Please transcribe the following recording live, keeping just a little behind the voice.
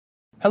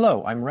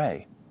Hello, I'm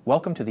Ray.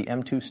 Welcome to the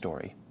M2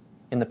 story.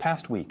 In the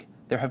past week,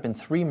 there have been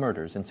 3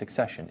 murders in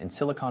succession in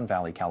Silicon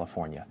Valley,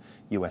 California,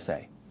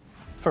 USA.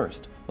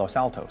 First, Los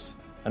Altos,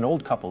 an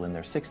old couple in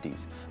their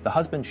 60s. The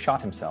husband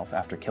shot himself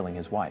after killing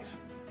his wife.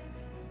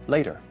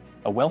 Later,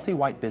 a wealthy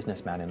white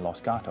businessman in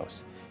Los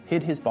Gatos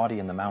hid his body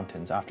in the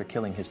mountains after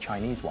killing his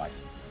Chinese wife,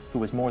 who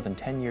was more than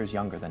 10 years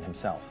younger than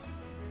himself.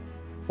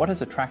 What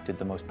has attracted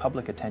the most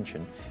public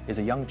attention is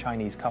a young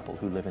Chinese couple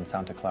who live in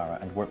Santa Clara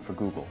and work for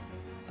Google.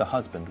 The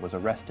husband was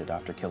arrested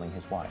after killing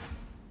his wife.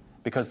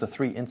 Because the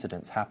 3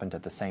 incidents happened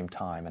at the same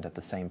time and at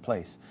the same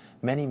place,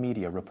 many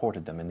media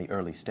reported them in the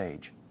early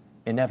stage.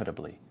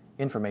 Inevitably,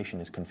 information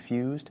is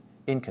confused,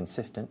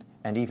 inconsistent,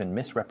 and even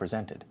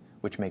misrepresented,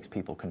 which makes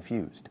people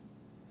confused.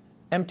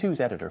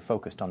 M2's editor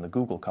focused on the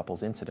Google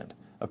couple's incident,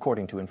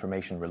 according to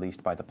information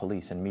released by the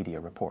police and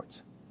media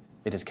reports.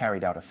 It has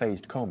carried out a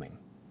phased combing,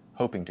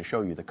 hoping to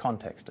show you the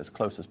context as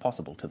close as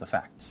possible to the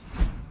facts.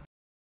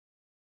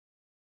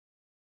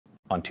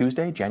 On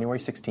Tuesday, January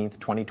 16,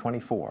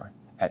 2024,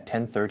 at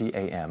 10:30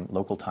 a.m.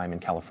 local time in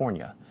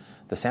California,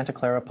 the Santa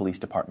Clara Police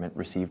Department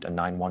received a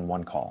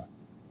 911 call.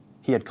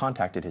 He had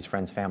contacted his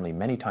friend's family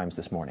many times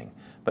this morning,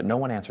 but no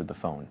one answered the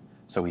phone,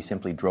 so he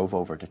simply drove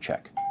over to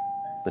check.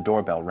 The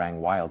doorbell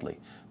rang wildly,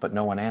 but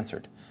no one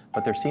answered,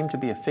 but there seemed to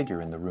be a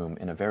figure in the room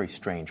in a very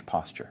strange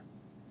posture.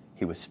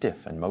 He was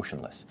stiff and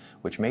motionless,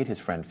 which made his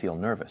friend feel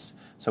nervous,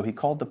 so he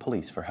called the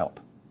police for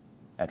help.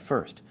 At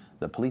first,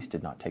 the police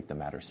did not take the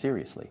matter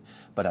seriously,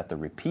 but at the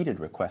repeated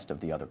request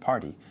of the other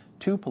party,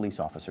 2 police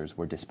officers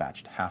were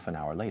dispatched half an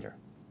hour later.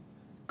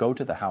 Go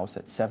to the house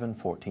at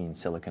 714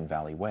 Silicon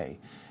Valley Way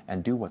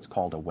and do what's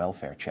called a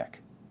welfare check.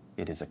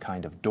 It is a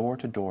kind of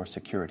door-to-door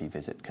security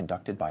visit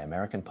conducted by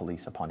American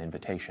police upon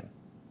invitation.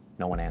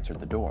 No one answered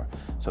the door,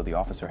 so the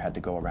officer had to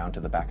go around to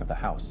the back of the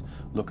house,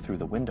 look through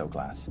the window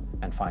glass,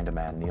 and find a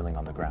man kneeling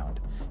on the ground.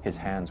 His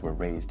hands were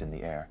raised in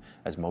the air,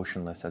 as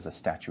motionless as a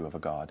statue of a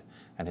god,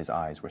 and his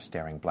eyes were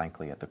staring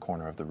blankly at the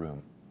corner of the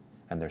room.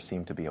 And there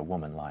seemed to be a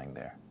woman lying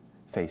there.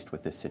 Faced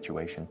with this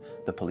situation,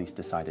 the police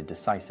decided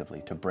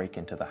decisively to break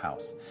into the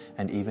house,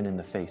 and even in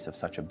the face of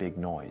such a big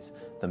noise,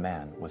 the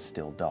man was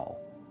still dull.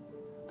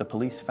 The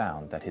police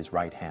found that his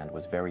right hand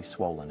was very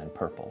swollen and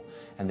purple,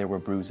 and there were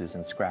bruises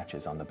and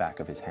scratches on the back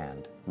of his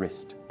hand,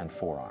 wrist, and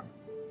forearm.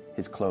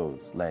 His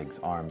clothes, legs,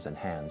 arms, and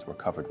hands were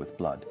covered with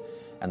blood,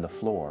 and the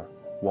floor,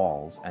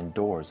 walls, and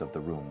doors of the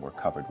room were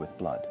covered with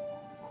blood.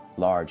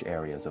 Large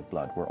areas of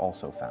blood were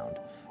also found,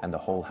 and the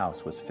whole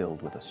house was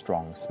filled with a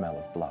strong smell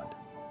of blood.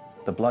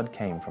 The blood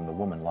came from the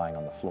woman lying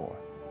on the floor.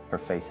 Her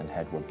face and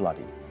head were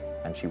bloody,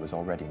 and she was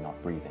already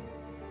not breathing.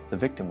 The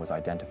victim was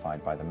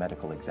identified by the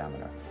medical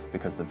examiner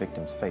because the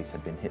victim's face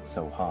had been hit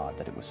so hard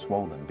that it was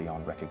swollen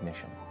beyond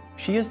recognition.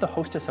 She is the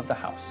hostess of the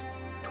house,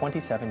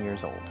 27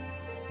 years old,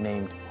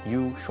 named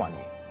Yu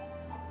Xuanyi.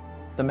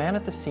 The man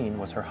at the scene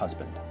was her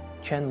husband,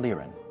 Chen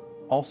Liren,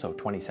 also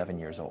 27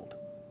 years old.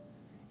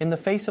 In the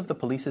face of the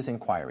police's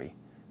inquiry,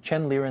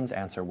 Chen Liren's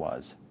answer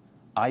was,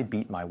 "I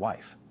beat my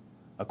wife."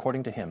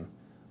 According to him,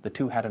 the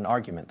two had an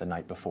argument the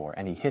night before,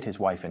 and he hit his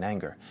wife in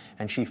anger,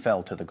 and she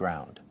fell to the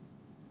ground.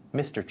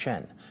 Mr.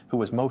 Chen, who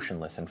was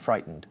motionless and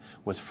frightened,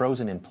 was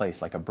frozen in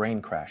place like a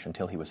brain crash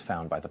until he was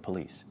found by the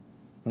police.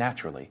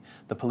 Naturally,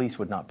 the police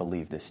would not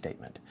believe this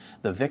statement.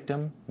 The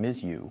victim,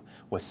 Ms. Yu,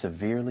 was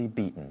severely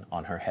beaten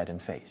on her head and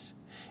face.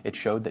 It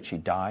showed that she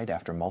died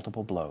after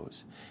multiple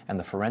blows, and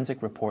the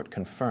forensic report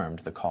confirmed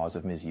the cause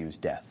of Ms. Yu's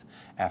death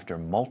after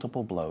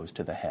multiple blows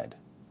to the head,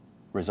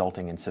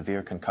 resulting in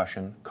severe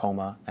concussion,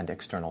 coma, and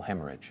external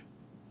hemorrhage.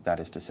 That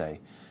is to say,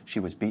 she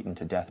was beaten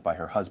to death by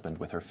her husband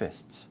with her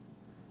fists.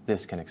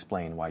 This can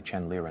explain why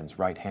Chen Liren's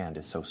right hand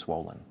is so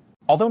swollen.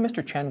 Although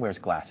Mr. Chen wears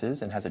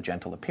glasses and has a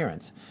gentle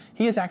appearance,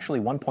 he is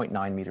actually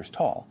 1.9 meters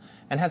tall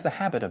and has the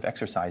habit of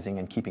exercising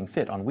and keeping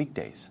fit on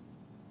weekdays.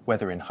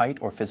 Whether in height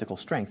or physical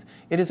strength,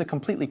 it is a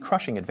completely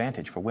crushing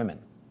advantage for women.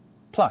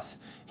 Plus,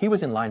 he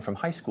was in line from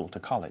high school to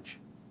college.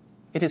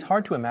 It is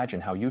hard to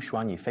imagine how Yu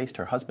Xuanyi faced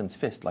her husband's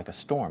fist like a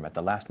storm at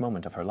the last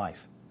moment of her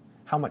life.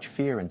 How much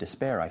fear and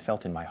despair I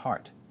felt in my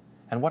heart.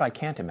 And what I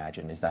can't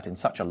imagine is that in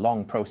such a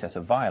long process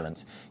of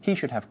violence, he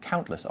should have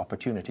countless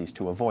opportunities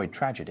to avoid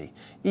tragedy.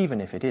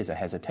 Even if it is a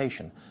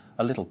hesitation,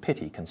 a little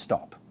pity can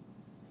stop.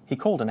 He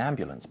called an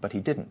ambulance, but he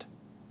didn't.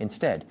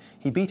 Instead,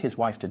 he beat his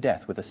wife to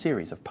death with a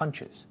series of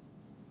punches.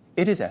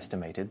 It is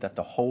estimated that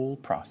the whole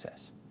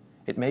process,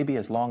 it may be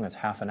as long as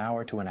half an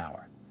hour to an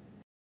hour.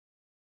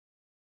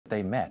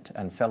 They met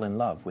and fell in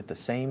love with the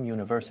same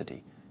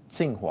university,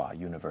 Tsinghua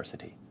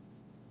University.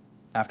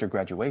 After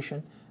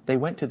graduation, they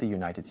went to the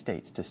United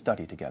States to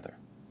study together,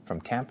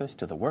 from campus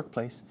to the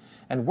workplace,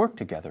 and work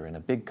together in a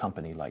big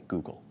company like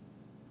Google.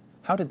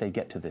 How did they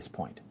get to this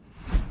point?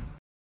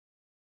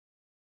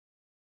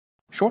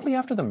 Shortly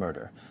after the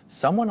murder,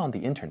 someone on the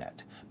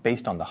internet,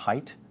 based on the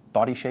height,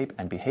 body shape,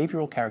 and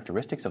behavioral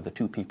characteristics of the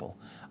two people,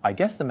 I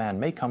guess the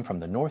man may come from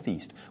the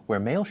Northeast, where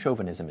male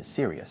chauvinism is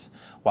serious,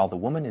 while the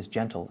woman is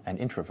gentle and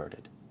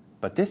introverted.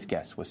 But this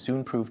guess was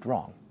soon proved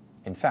wrong.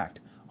 In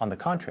fact, on the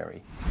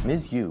contrary,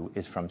 Ms. Yu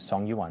is from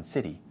Songyuan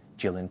City,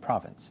 Jilin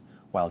Province,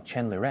 while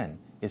Chen Liren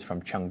is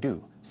from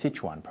Chengdu,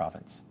 Sichuan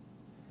province.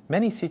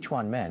 Many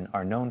Sichuan men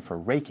are known for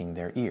raking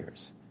their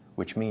ears,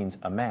 which means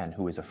a man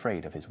who is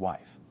afraid of his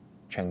wife.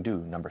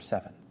 Chengdu number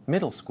 7.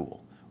 Middle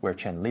school, where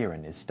Chen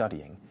Liren is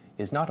studying,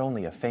 is not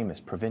only a famous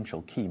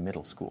provincial key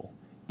middle school,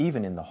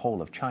 even in the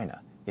whole of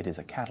China, it is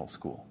a cattle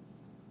school.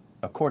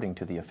 According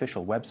to the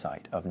official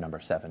website of number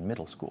 7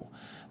 Middle School,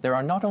 there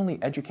are not only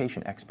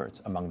education experts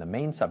among the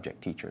main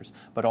subject teachers,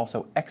 but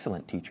also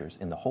excellent teachers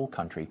in the whole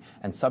country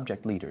and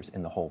subject leaders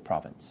in the whole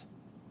province.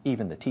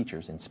 Even the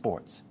teachers in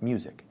sports,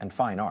 music, and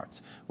fine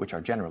arts, which are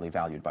generally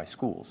valued by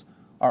schools,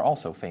 are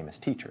also famous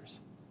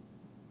teachers.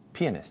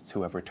 Pianists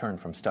who have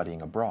returned from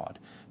studying abroad,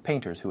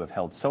 painters who have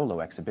held solo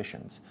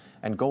exhibitions,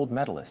 and gold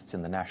medalists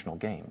in the national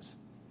games.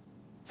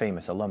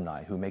 Famous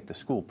alumni who make the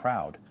school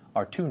proud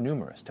are too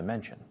numerous to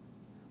mention.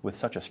 With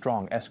such a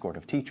strong escort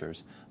of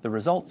teachers, the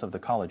results of the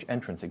college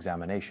entrance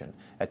examination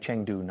at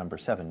Chengdu number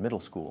 7 Middle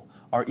School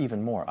are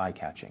even more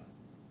eye-catching.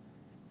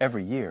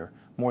 Every year,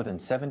 more than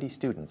 70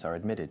 students are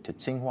admitted to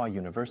Tsinghua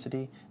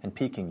University and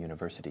Peking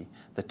University,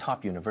 the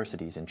top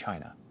universities in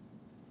China.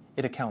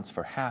 It accounts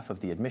for half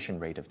of the admission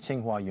rate of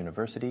Tsinghua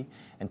University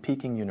and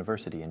Peking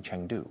University in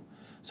Chengdu,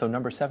 so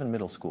number 7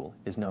 Middle School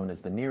is known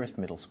as the nearest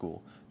middle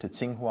school to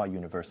Tsinghua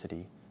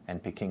University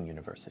and Peking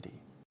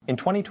University. In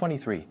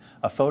 2023,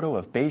 a photo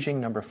of Beijing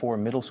number 4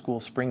 Middle School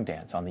spring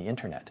dance on the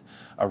internet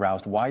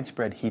aroused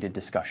widespread heated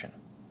discussion.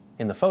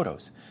 In the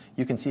photos,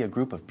 you can see a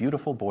group of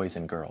beautiful boys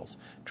and girls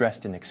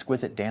dressed in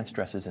exquisite dance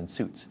dresses and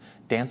suits,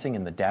 dancing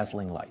in the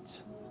dazzling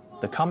lights.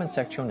 The comment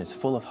section is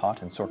full of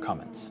hot and sore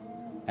comments,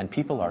 and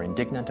people are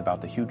indignant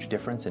about the huge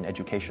difference in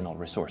educational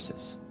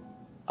resources.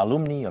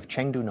 Alumni of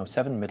Chengdu No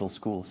 7 Middle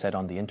School said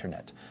on the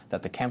internet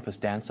that the campus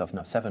dance of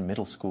No 7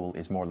 Middle School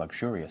is more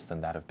luxurious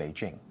than that of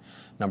Beijing.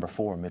 Number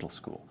 4 Middle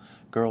School.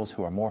 Girls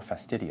who are more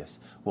fastidious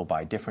will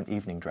buy different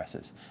evening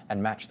dresses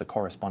and match the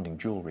corresponding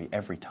jewelry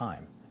every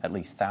time, at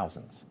least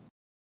thousands.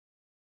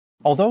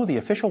 Although the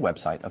official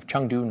website of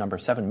Chengdu number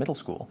 7 Middle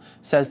School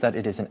says that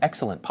it is an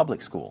excellent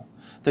public school,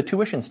 the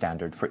tuition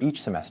standard for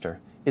each semester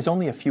is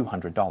only a few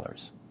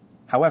 $100s.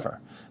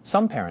 However,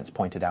 some parents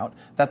pointed out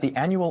that the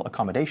annual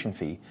accommodation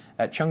fee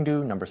at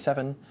Chengdu number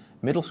 7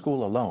 Middle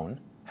School alone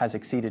has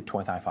exceeded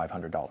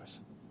 $2,500.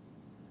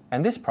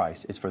 And this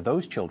price is for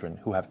those children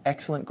who have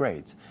excellent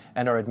grades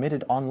and are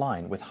admitted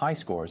online with high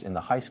scores in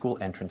the high school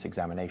entrance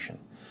examination.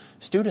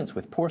 Students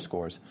with poor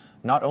scores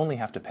not only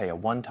have to pay a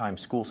one-time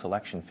school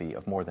selection fee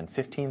of more than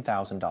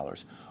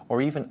 $15,000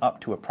 or even up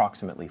to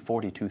approximately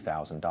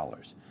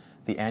 $42,000.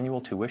 The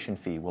annual tuition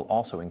fee will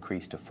also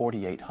increase to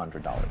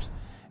 $4,800.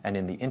 And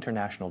in the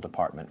International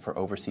Department for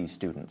Overseas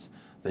Students,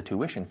 the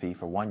tuition fee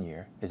for 1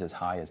 year is as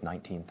high as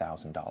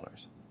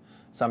 $19,000.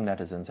 Some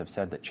netizens have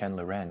said that Chen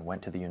Liren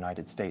went to the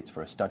United States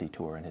for a study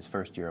tour in his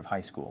first year of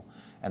high school,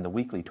 and the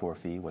weekly tour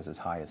fee was as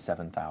high as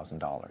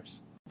 $7,000.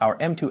 Our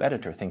M2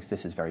 editor thinks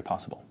this is very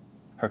possible.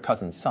 Her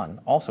cousin's son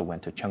also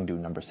went to Chengdu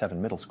number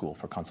 7 Middle School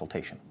for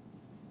consultation.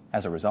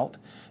 As a result,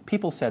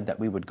 people said that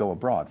we would go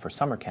abroad for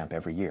summer camp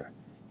every year,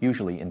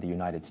 usually in the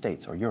United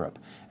States or Europe,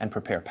 and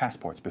prepare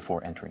passports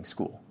before entering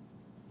school.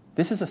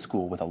 This is a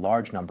school with a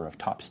large number of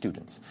top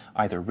students,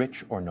 either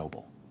rich or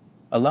noble.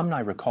 Alumni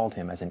recalled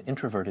him as an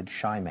introverted,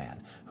 shy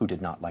man who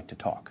did not like to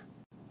talk.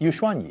 Yu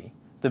Xuanyi,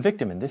 the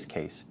victim in this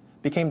case,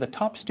 became the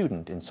top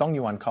student in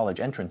Songyuan College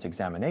entrance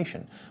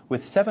examination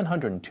with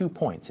 702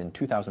 points in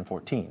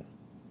 2014.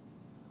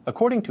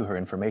 According to her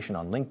information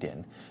on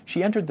LinkedIn,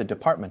 she entered the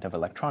Department of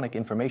Electronic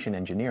Information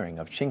Engineering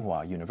of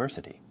Tsinghua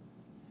University.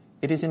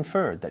 It is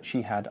inferred that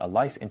she had a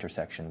life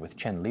intersection with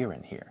Chen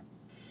Liren here.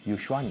 Yu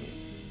Xuanyi,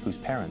 whose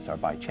parents are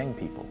Bai Cheng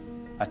people,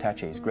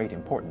 attaches great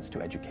importance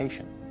to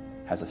education,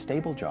 has a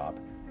stable job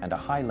and a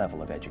high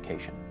level of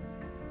education.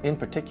 In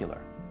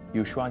particular,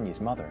 Yu Xuanyi's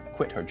mother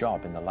quit her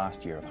job in the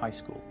last year of high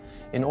school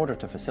in order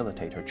to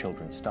facilitate her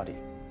children's study.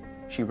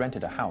 She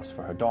rented a house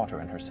for her daughter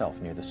and herself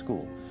near the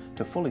school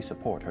to fully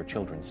support her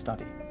children's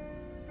study.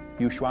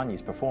 Yu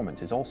Xuanyi's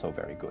performance is also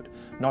very good,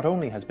 not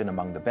only has been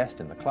among the best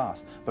in the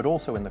class, but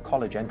also in the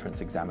college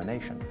entrance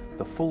examination,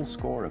 the full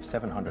score of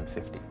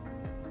 750.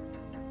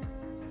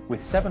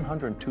 With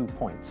 702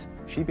 points,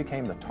 she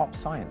became the top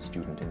science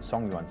student in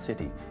Songyuan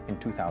City in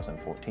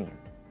 2014.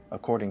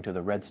 According to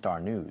the Red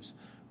Star News,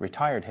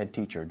 retired head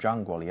teacher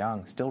Zhang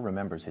Guoliang still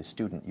remembers his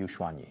student Yu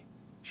Xuanyi.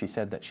 She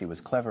said that she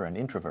was clever and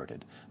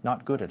introverted,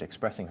 not good at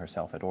expressing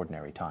herself at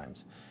ordinary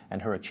times,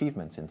 and her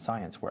achievements in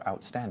science were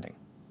outstanding.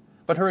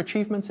 But her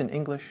achievements in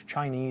English,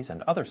 Chinese,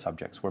 and other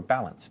subjects were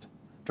balanced.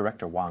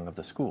 Director Wang of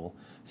the school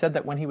said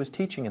that when he was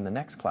teaching in the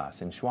next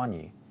class in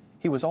Xuanyi,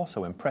 he was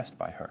also impressed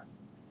by her.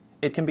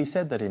 It can be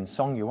said that in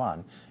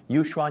Songyuan,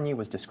 Yu Xuanyi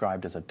was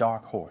described as a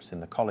dark horse in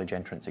the college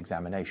entrance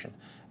examination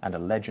and a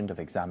legend of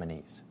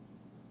examinees.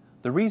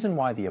 The reason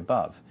why the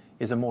above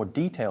is a more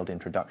detailed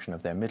introduction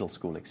of their middle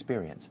school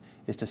experience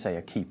is to say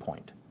a key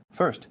point.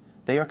 First,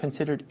 they are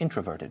considered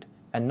introverted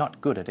and not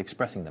good at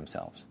expressing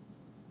themselves.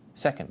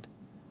 Second,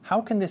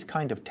 how can this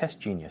kind of test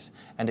genius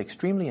and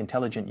extremely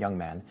intelligent young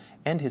man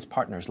end his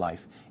partner's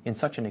life in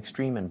such an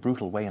extreme and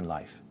brutal way in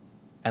life,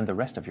 and the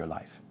rest of your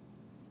life?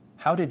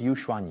 How did Yu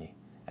Xuanyi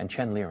and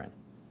Chen Liren,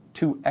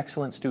 two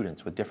excellent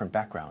students with different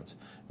backgrounds,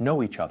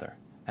 know each other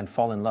and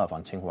fall in love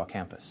on Tsinghua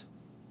campus.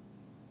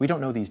 We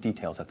don't know these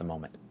details at the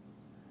moment.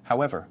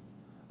 However,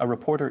 a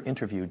reporter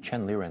interviewed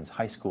Chen Liren's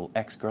high school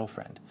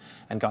ex-girlfriend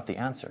and got the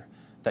answer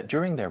that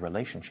during their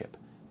relationship,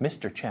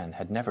 Mr. Chen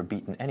had never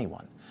beaten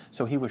anyone,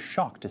 so he was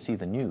shocked to see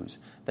the news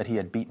that he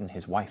had beaten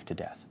his wife to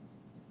death.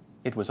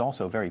 It was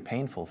also very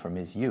painful for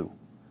Ms. Yu,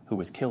 who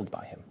was killed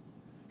by him.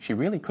 She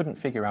really couldn't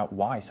figure out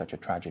why such a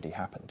tragedy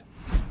happened.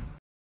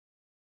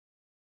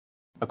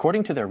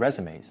 According to their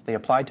resumes, they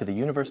applied to the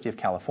University of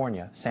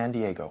California, San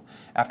Diego,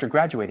 after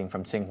graduating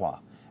from Tsinghua,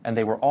 and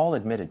they were all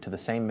admitted to the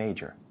same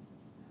major.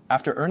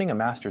 After earning a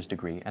master's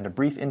degree and a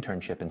brief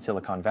internship in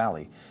Silicon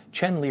Valley,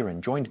 Chen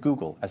Liren joined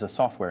Google as a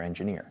software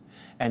engineer,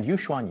 and Yu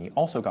Xuanyi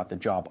also got the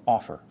job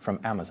offer from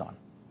Amazon.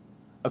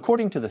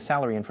 According to the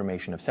salary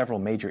information of several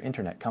major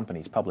internet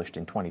companies published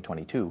in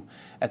 2022,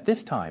 at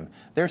this time,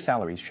 their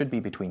salaries should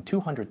be between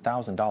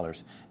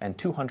 $200,000 and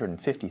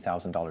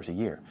 $250,000 a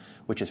year,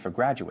 which is for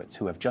graduates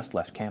who have just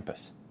left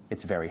campus.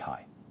 It's very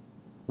high.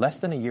 Less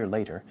than a year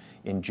later,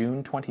 in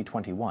June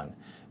 2021,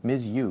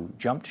 Ms. Yu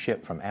jumped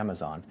ship from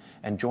Amazon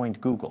and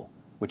joined Google,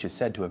 which is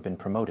said to have been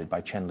promoted by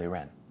Chen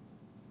Liren.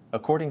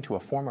 According to a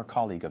former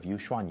colleague of Yu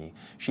Xuanyi,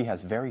 she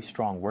has very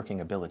strong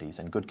working abilities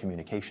and good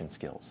communication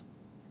skills.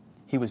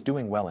 He was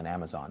doing well in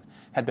Amazon,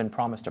 had been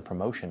promised a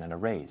promotion and a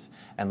raise,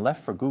 and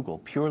left for Google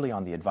purely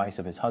on the advice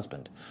of his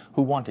husband,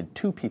 who wanted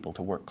two people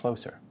to work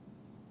closer.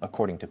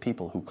 According to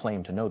people who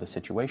claim to know the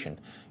situation,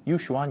 Yu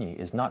Xuanyi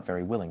is not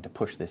very willing to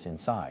push this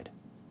inside.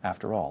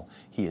 After all,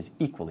 he is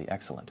equally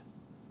excellent.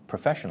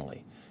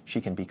 Professionally,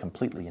 she can be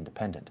completely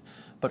independent,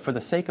 but for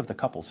the sake of the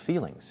couple's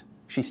feelings,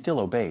 she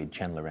still obeyed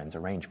Chen Liren's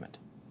arrangement.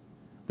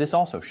 This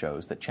also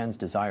shows that Chen's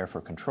desire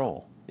for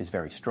control is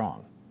very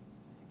strong.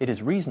 It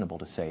is reasonable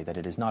to say that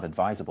it is not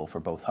advisable for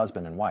both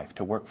husband and wife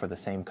to work for the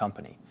same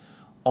company.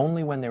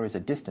 Only when there is a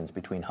distance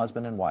between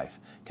husband and wife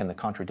can the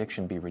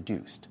contradiction be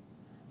reduced.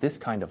 This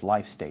kind of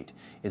life state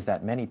is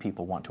that many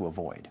people want to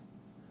avoid.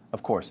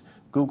 Of course,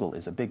 Google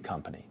is a big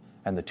company,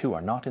 and the two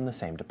are not in the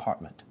same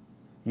department.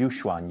 Yu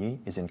Xuanyi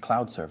is in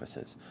cloud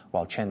services,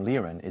 while Chen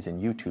Liren is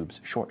in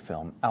YouTube's short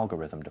film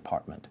algorithm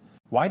department.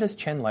 Why does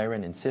Chen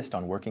Liren insist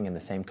on working in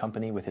the same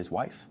company with his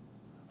wife?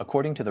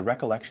 According to the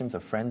recollections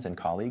of friends and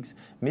colleagues,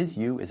 Ms.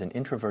 Yu is an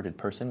introverted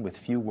person with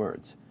few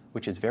words,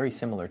 which is very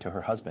similar to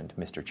her husband,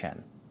 Mr.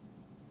 Chen.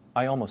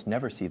 I almost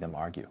never see them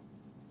argue.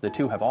 The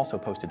two have also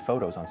posted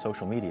photos on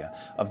social media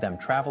of them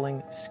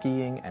traveling,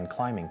 skiing, and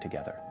climbing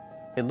together.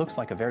 It looks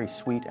like a very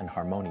sweet and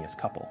harmonious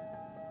couple.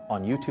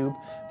 On YouTube,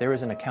 there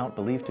is an account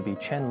believed to be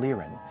Chen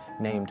Liren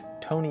named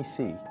Tony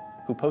C,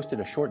 who posted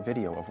a short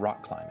video of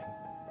rock climbing.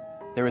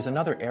 There is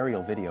another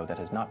aerial video that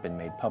has not been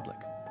made public.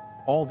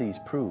 All these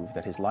prove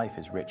that his life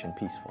is rich and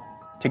peaceful.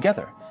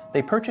 Together,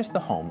 they purchased the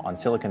home on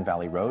Silicon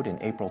Valley Road in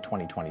April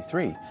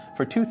 2023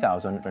 for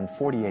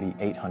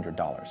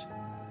 $2,048,800.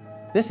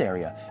 This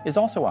area is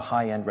also a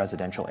high-end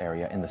residential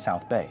area in the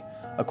South Bay,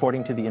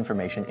 according to the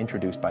information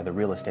introduced by the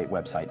real estate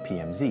website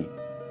PMZ.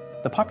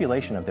 The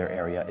population of their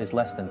area is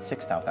less than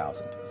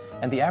 6,000,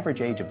 and the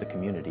average age of the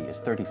community is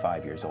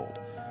 35 years old,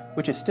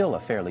 which is still a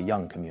fairly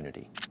young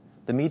community.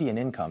 The median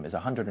income is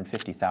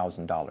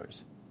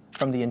 $150,000.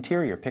 From the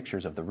interior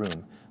pictures of the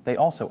room, they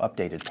also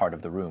updated part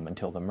of the room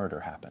until the murder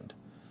happened.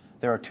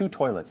 There are two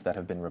toilets that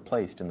have been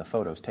replaced in the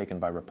photos taken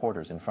by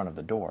reporters in front of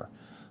the door.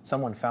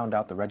 Someone found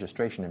out the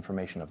registration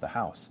information of the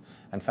house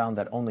and found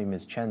that only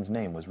Ms. Chen's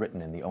name was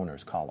written in the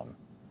owner's column.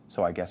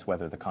 So I guess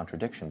whether the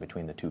contradiction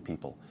between the two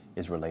people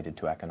is related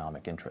to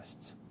economic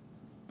interests.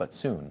 But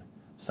soon,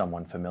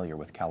 someone familiar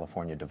with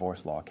California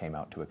divorce law came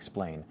out to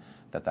explain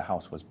that the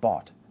house was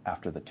bought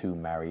after the two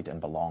married and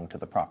belonged to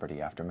the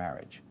property after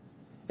marriage.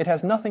 It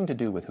has nothing to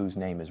do with whose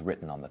name is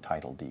written on the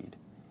title deed.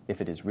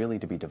 If it is really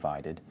to be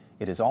divided,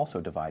 it is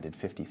also divided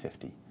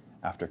 50-50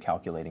 after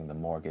calculating the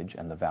mortgage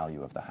and the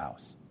value of the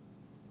house.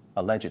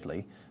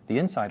 Allegedly, the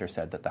insider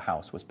said that the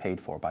house was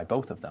paid for by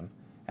both of them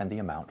and the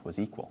amount was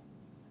equal.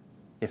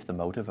 If the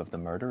motive of the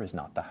murder is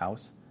not the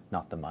house,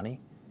 not the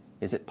money,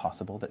 is it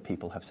possible that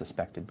people have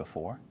suspected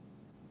before?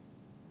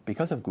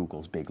 Because of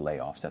Google's big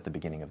layoffs at the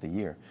beginning of the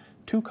year,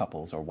 two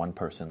couples or one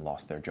person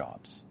lost their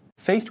jobs.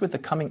 Faced with the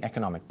coming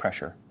economic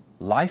pressure,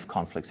 life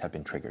conflicts have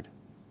been triggered.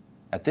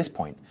 At this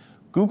point,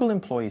 Google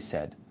employees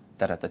said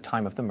that at the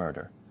time of the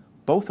murder,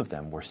 both of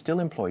them were still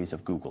employees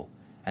of Google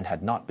and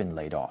had not been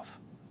laid off.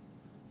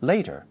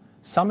 Later,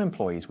 some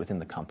employees within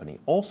the company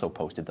also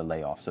posted the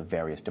layoffs of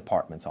various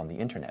departments on the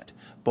internet,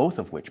 both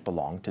of which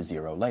belong to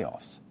zero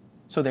layoffs.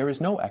 So there is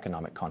no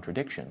economic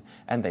contradiction,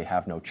 and they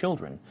have no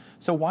children,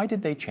 so why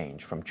did they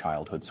change from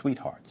childhood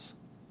sweethearts?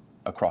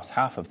 Across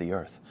half of the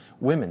earth,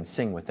 women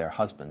sing with their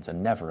husbands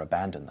and never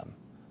abandon them.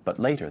 But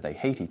later they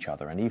hate each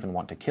other and even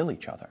want to kill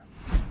each other.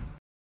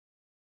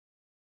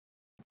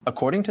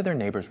 According to their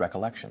neighbors'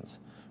 recollections,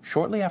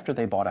 shortly after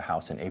they bought a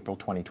house in April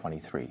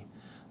 2023,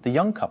 the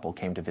young couple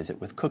came to visit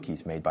with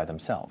cookies made by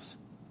themselves.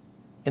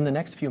 In the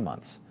next few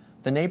months,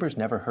 the neighbors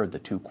never heard the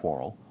two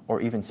quarrel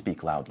or even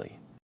speak loudly.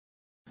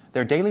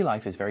 Their daily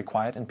life is very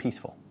quiet and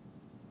peaceful.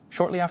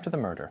 Shortly after the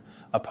murder,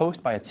 a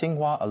post by a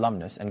Tsinghua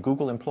alumnus and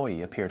Google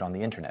employee appeared on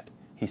the internet.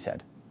 He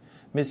said,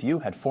 Ms. Yu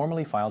had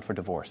formally filed for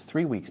divorce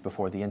 3 weeks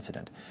before the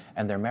incident,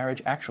 and their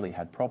marriage actually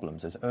had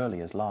problems as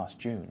early as last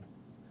June.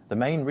 The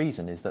main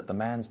reason is that the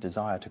man's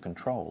desire to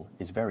control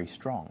is very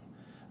strong.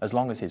 As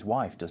long as his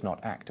wife does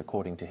not act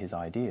according to his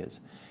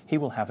ideas, he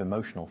will have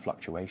emotional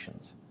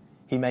fluctuations.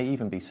 He may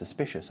even be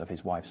suspicious of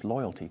his wife's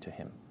loyalty to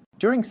him.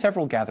 During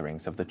several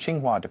gatherings of the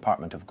Tsinghua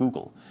department of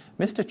Google,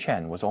 Mr.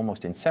 Chen was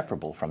almost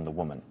inseparable from the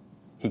woman.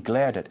 He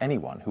glared at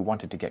anyone who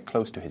wanted to get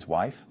close to his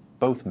wife,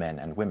 both men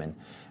and women,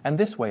 and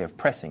this way of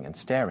pressing and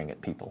staring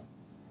at people.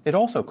 It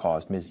also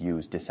caused Ms.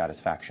 Yu's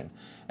dissatisfaction,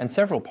 and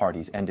several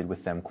parties ended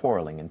with them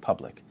quarreling in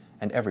public,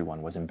 and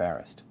everyone was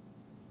embarrassed.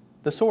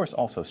 The source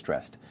also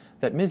stressed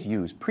that Ms.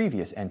 Yu's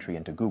previous entry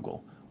into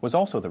Google was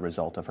also the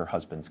result of her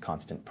husband's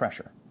constant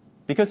pressure.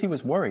 Because he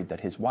was worried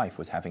that his wife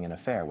was having an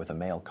affair with a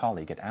male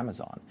colleague at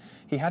Amazon,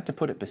 he had to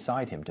put it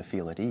beside him to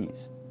feel at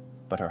ease.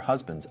 But her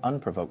husband's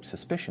unprovoked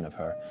suspicion of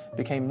her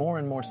became more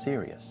and more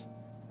serious.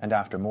 And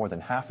after more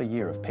than half a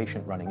year of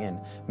patient running in,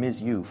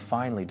 Ms. Yu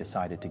finally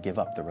decided to give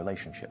up the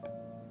relationship.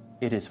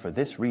 It is for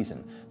this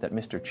reason that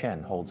Mr.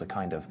 Chen holds a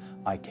kind of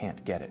 "I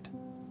can't get it."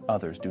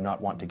 Others do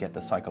not want to get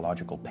the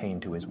psychological pain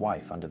to his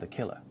wife under the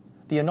killer.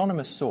 The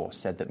anonymous source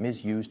said that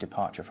Ms. Yu's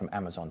departure from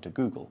Amazon to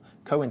Google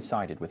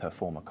coincided with her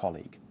former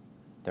colleague.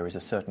 There is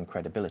a certain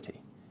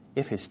credibility.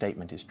 If his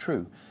statement is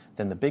true,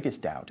 then the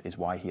biggest doubt is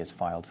why he has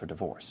filed for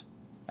divorce.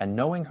 And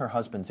knowing her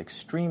husband's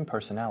extreme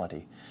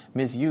personality,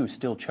 Ms. Yu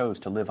still chose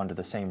to live under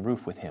the same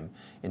roof with him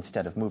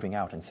instead of moving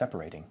out and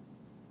separating.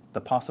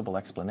 The possible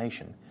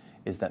explanation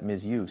is that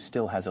Ms. Yu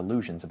still has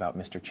illusions about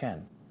Mr.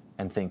 Chen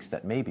and thinks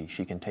that maybe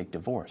she can take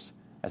divorce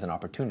as an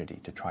opportunity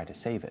to try to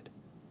save it,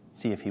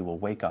 see if he will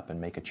wake up and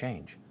make a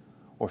change,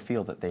 or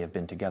feel that they have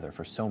been together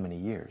for so many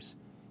years.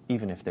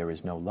 Even if there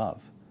is no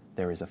love,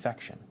 there is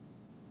affection.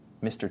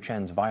 Mr.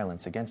 Chen's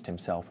violence against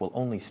himself will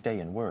only stay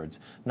in words,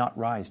 not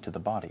rise to the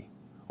body,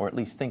 or at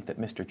least think that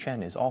Mr.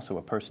 Chen is also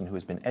a person who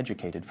has been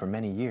educated for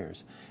many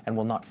years and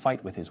will not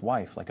fight with his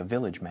wife like a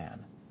village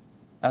man.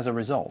 As a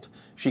result,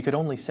 she could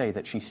only say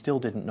that she still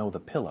didn't know the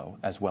pillow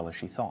as well as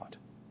she thought.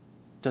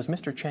 Does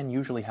Mr. Chen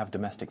usually have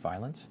domestic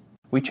violence?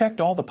 We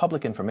checked all the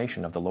public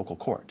information of the local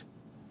court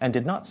and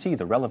did not see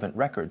the relevant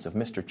records of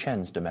Mr.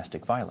 Chen's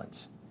domestic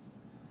violence.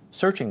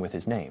 Searching with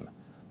his name,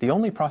 the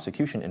only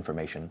prosecution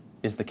information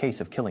is the case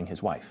of killing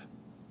his wife.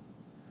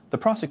 The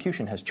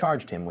prosecution has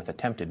charged him with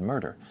attempted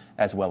murder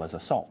as well as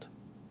assault.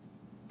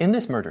 In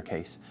this murder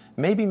case,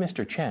 maybe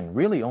Mr. Chen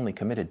really only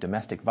committed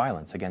domestic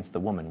violence against the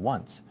woman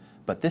once,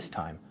 but this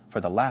time for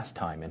the last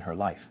time in her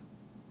life,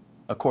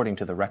 according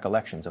to the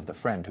recollections of the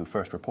friend who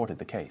first reported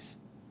the case.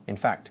 In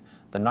fact,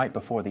 the night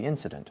before the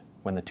incident,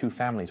 when the two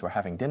families were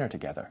having dinner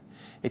together,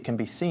 it can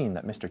be seen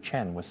that Mr.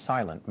 Chen was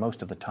silent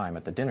most of the time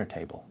at the dinner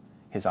table.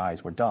 His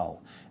eyes were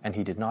dull, and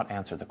he did not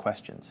answer the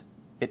questions.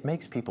 It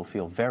makes people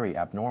feel very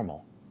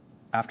abnormal.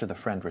 After the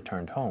friend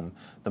returned home,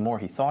 the more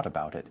he thought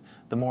about it,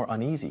 the more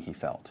uneasy he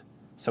felt.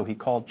 So he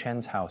called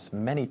Chen's house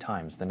many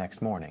times the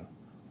next morning,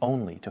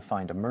 only to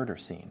find a murder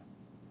scene.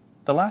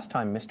 The last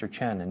time Mr.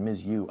 Chen and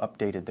Ms. Yu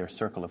updated their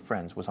circle of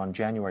friends was on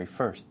January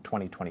 1st,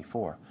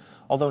 2024,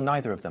 although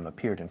neither of them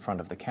appeared in front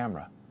of the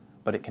camera.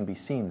 But it can be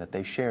seen that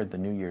they shared the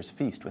New Year's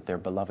feast with their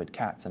beloved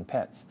cats and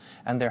pets,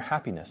 and their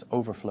happiness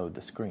overflowed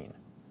the screen.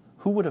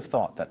 Who would have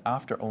thought that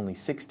after only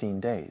 16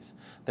 days,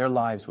 their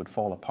lives would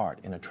fall apart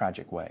in a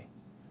tragic way?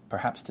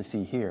 Perhaps to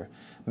see here,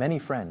 many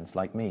friends,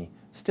 like me,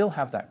 still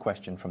have that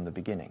question from the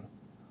beginning.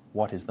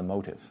 What is the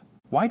motive?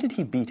 Why did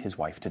he beat his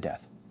wife to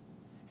death?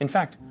 In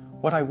fact,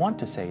 what I want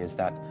to say is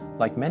that,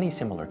 like many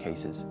similar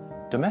cases,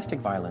 domestic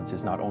violence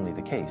is not only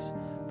the case,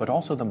 but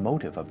also the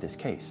motive of this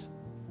case.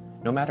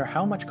 No matter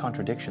how much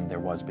contradiction there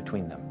was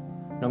between them,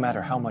 no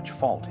matter how much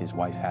fault his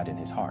wife had in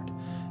his heart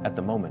at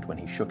the moment when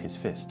he shook his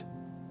fist,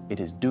 it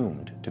is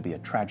doomed to be a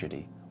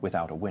tragedy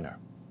without a winner.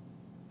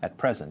 At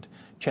present,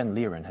 Chen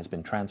Liren has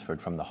been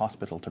transferred from the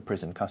hospital to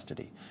prison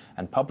custody,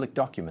 and public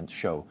documents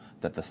show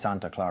that the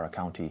Santa Clara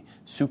County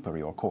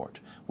Superior Court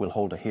will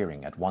hold a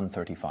hearing at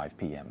 1:35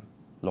 p.m.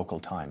 local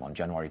time on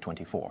January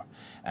 24,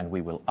 and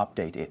we will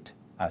update it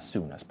as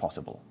soon as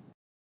possible.